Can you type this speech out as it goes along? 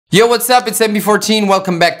Yo, what's up? It's MB14.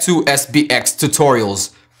 Welcome back to SBX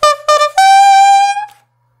Tutorials.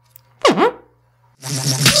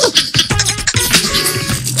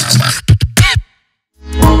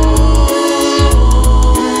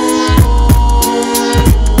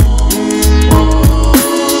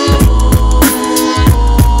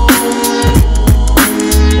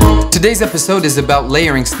 Today's episode is about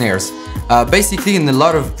layering snares. Basically, in a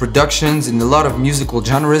lot of productions, in a lot of musical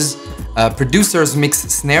genres, producers mix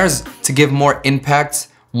snares to give more impact,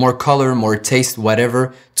 more color, more taste,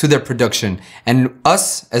 whatever, to their production. And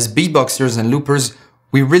us, as beatboxers and loopers,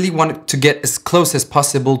 we really want to get as close as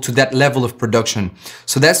possible to that level of production.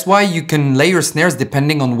 So that's why you can layer snares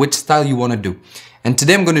depending on which style you want to do. And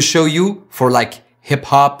today I'm going to show you, for like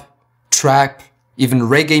hip-hop, trap, even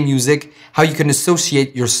reggae music, how you can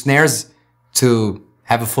associate your snares to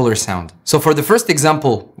have a fuller sound. So for the first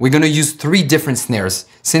example, we're gonna use 3 different snares.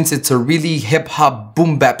 Since it's a really hip-hop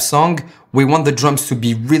boom bap song, we want the drums to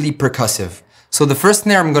be really percussive. So the first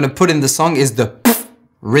snare I'm gonna put in the song is the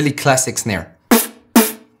really classic snare.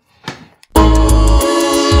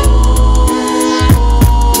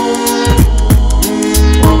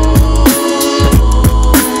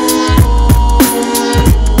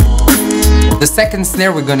 The second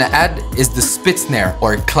snare we're gonna add is the spit snare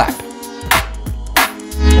or clap.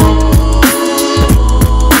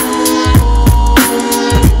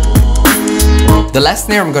 The last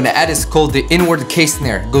snare I'm gonna add is called the inward K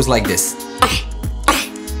snare. It goes like this.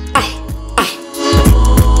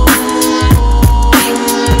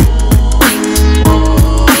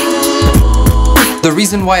 The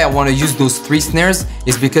reason why I want to use those 3 snares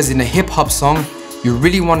is because in a hip-hop song, you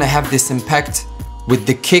really want to have this impact with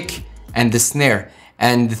the kick and the snare.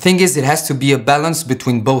 And the thing is, it has to be a balance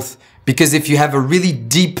between both. Because if you have a really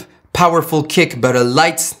deep, powerful kick but a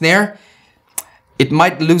light snare, it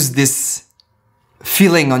might lose this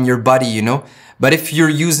feeling on your body, you know. But if you're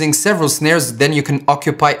using several snares, then you can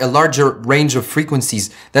occupy a larger range of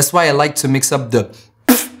frequencies. That's why I like to mix up the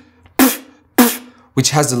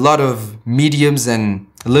which has a lot of mediums and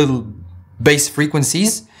little bass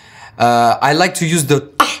frequencies. I like to use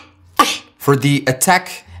the for the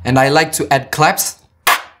attack, and I like to add claps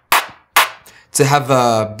to have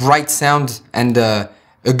a bright sound and a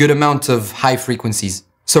good amount of high frequencies.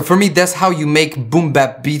 So for me, that's how you make boom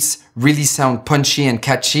bap beats really sound punchy and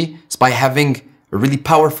catchy. It's by having a really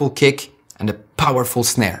powerful kick and a powerful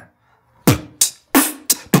snare.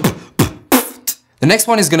 The next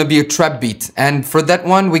one is gonna be a trap beat. And for that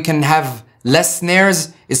one, we can have less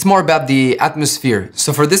snares. It's more about the atmosphere.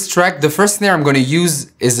 So for this track, the first snare I'm gonna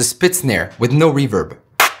use is a spit snare with no reverb.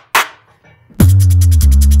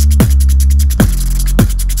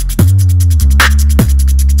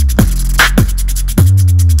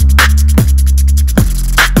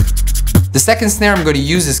 The second snare I'm going to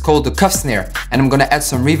use is called the cuff snare, and I'm going to add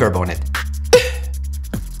some reverb on it.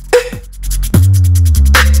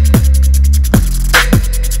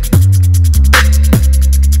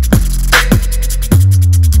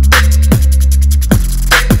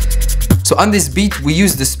 So on this beat, we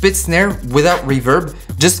use the spit snare without reverb,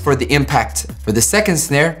 just for the impact. For the second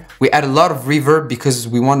snare, we add a lot of reverb because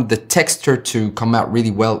we want the texture to come out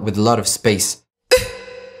really well with a lot of space.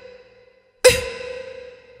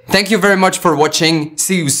 Thank you very much for watching.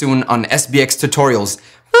 See you soon on SBX Tutorials.